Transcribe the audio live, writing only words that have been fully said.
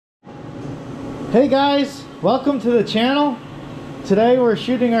Hey guys, welcome to the channel. Today we're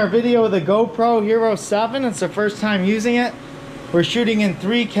shooting our video with the GoPro Hero 7. It's the first time using it. We're shooting in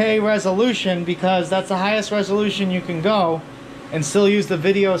 3K resolution because that's the highest resolution you can go and still use the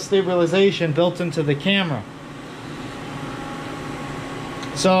video stabilization built into the camera.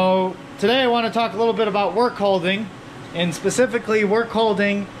 So today I want to talk a little bit about work holding, and specifically work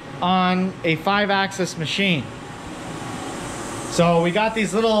holding on a 5-axis machine. So we got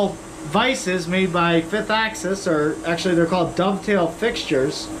these little vises made by 5th Axis, or actually they're called dovetail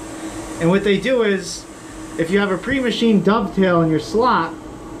fixtures, and what they do is if you have a pre-machined dovetail in your slot,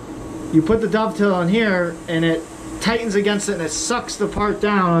 you put the dovetail in here and it tightens against it and it sucks the part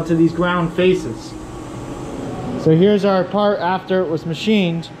down onto these ground faces. So here's our part after it was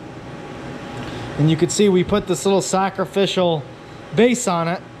machined, and you can see we put this little sacrificial base on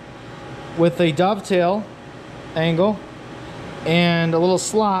it with a dovetail angle and a little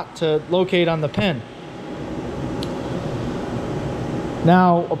slot to locate on the pin.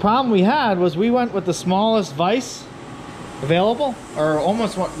 Now, a problem we had was we went with the smallest vise available, or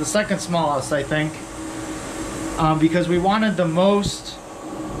almost the second smallest, I think, because we wanted to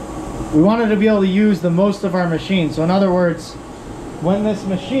be able to use the most of our machine. So in other words, when this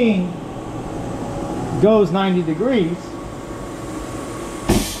machine goes 90 degrees,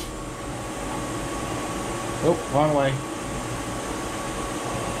 oh, wrong way.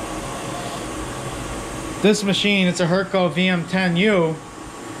 This machine, it's a Herco VM10U.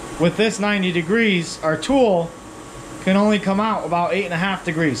 With this 90 degrees, our tool can only come out about 8.5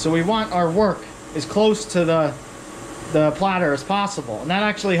 degrees. So we want our work as close to the platter as possible. And that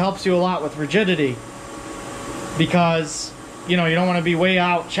actually helps you a lot with rigidity, because you know, you don't want to be way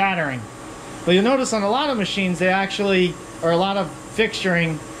out chattering. But you'll notice on a lot of machines, they actually, or a lot of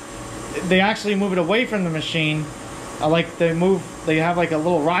fixturing, they actually move it away from the machine. Like they have like a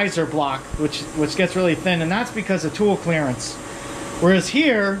little riser block which gets really thin, and that's because of tool clearance. Whereas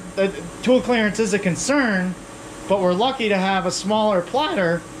here, the tool clearance is a concern, but we're lucky to have a smaller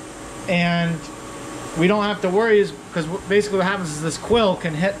platter and we don't have to worry, because basically what happens is this quill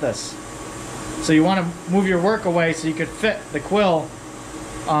can hit this. So you want to move your work away so you could fit the quill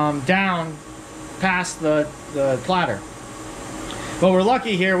down past the platter. But we're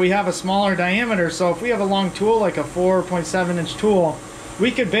lucky here, we have a smaller diameter, so if we have a long tool, like a 4.7-inch tool,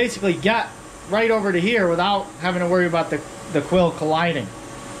 we could basically get right over to here without having to worry about the quill colliding.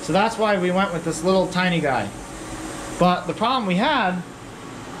 So that's why we went with this little tiny guy. But the problem we had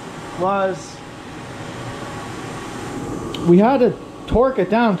was we had to torque it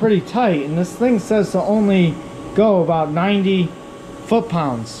down pretty tight, and this thing says to only go about 90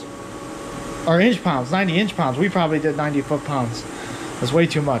 foot-pounds. Or inch-pounds, 90 inch-pounds. We probably did 90 foot-pounds. That's way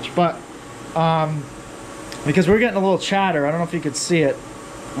too much, but because we're getting a little chatter, I don't know if you could see it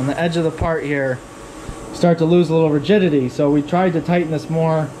on the edge of the part here, start to lose a little rigidity. So we tried to tighten this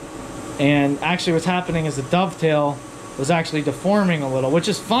more, and actually what's happening is the dovetail was actually deforming a little, which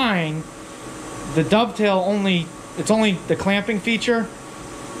is fine. The dovetail it's only the clamping feature.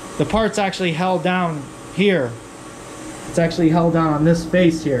 The part's actually held down here. It's actually held down on this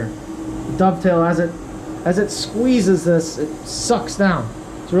face here. The dovetail, as it squeezes this, it sucks down.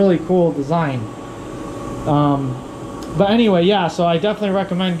 It's a really cool design. But anyway, yeah, so I definitely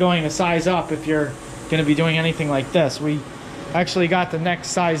recommend going a size up if you're going to be doing anything like this. We actually got the next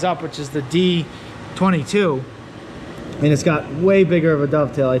size up, which is the D22, and it's got way bigger of a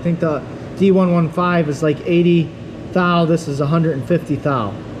dovetail. I think the D115 is like 80 thou, this is 150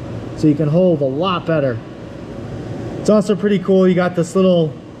 thou. So you can hold a lot better. It's also pretty cool, you got this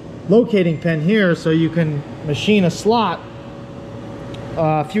little locating pin here, so you can machine a slot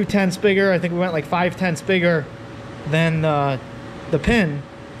a few tenths bigger. I think we went like 5/10 bigger than the pin,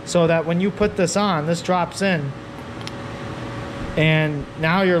 so that when you put this on, this drops in, and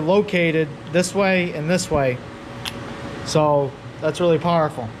now you're located this way and this way. So that's really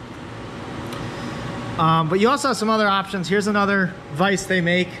powerful. But you also have some other options. Here's another vise they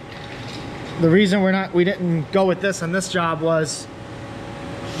make. The reason we didn't go with this on this job was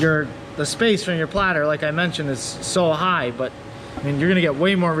the space from your platter, like I mentioned, is so high, but I mean, you're gonna get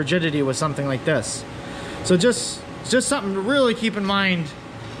way more rigidity with something like this. So just something to really keep in mind.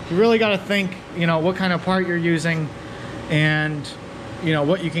 You really got to think, you know, what kind of part you're using, and you know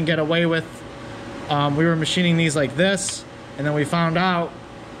what you can get away with. We were machining these like this, and then we found out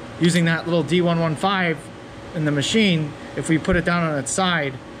using that little D115 in the machine, if we put it down on its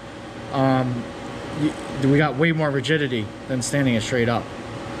side, we got way more rigidity than standing it straight up.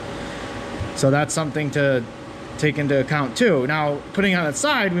 So that's something to take into account too. Now, putting it on its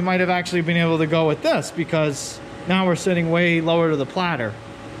side, we might have actually been able to go with this, because now we're sitting way lower to the platter.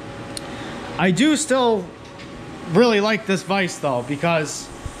 I do still really like this vise though, because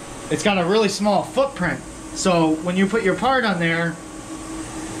it's got a really small footprint. So when you put your part on there,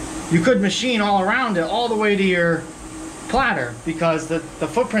 you could machine all around it all the way to your platter, because the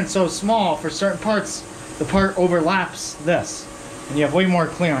footprint's so small. For certain parts, the part overlaps this and you have way more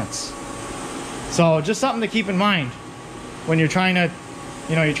clearance. So just something to keep in mind when you're trying to,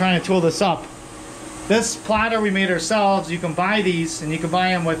 you're trying to tool this up. This platter we made ourselves. You can buy these, and you can buy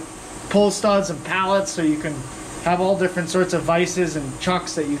them with pull studs and pallets, so you can have all different sorts of vices and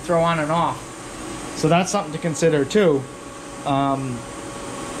chucks that you throw on and off. So that's something to consider too.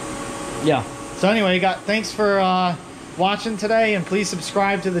 Yeah. So anyway, thanks for watching today, and please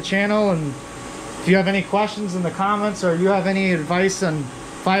subscribe to the channel. And if you have any questions in the comments, or you have any advice on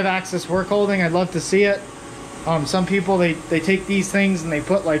 5-axis work holding, I'd love to see it. Some people, they take these things and they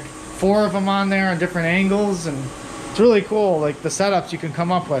put like 4 of them on there on different angles, and it's really cool, like the setups you can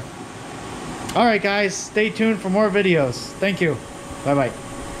come up with. All right guys, stay tuned for more videos. Thank you. Bye bye.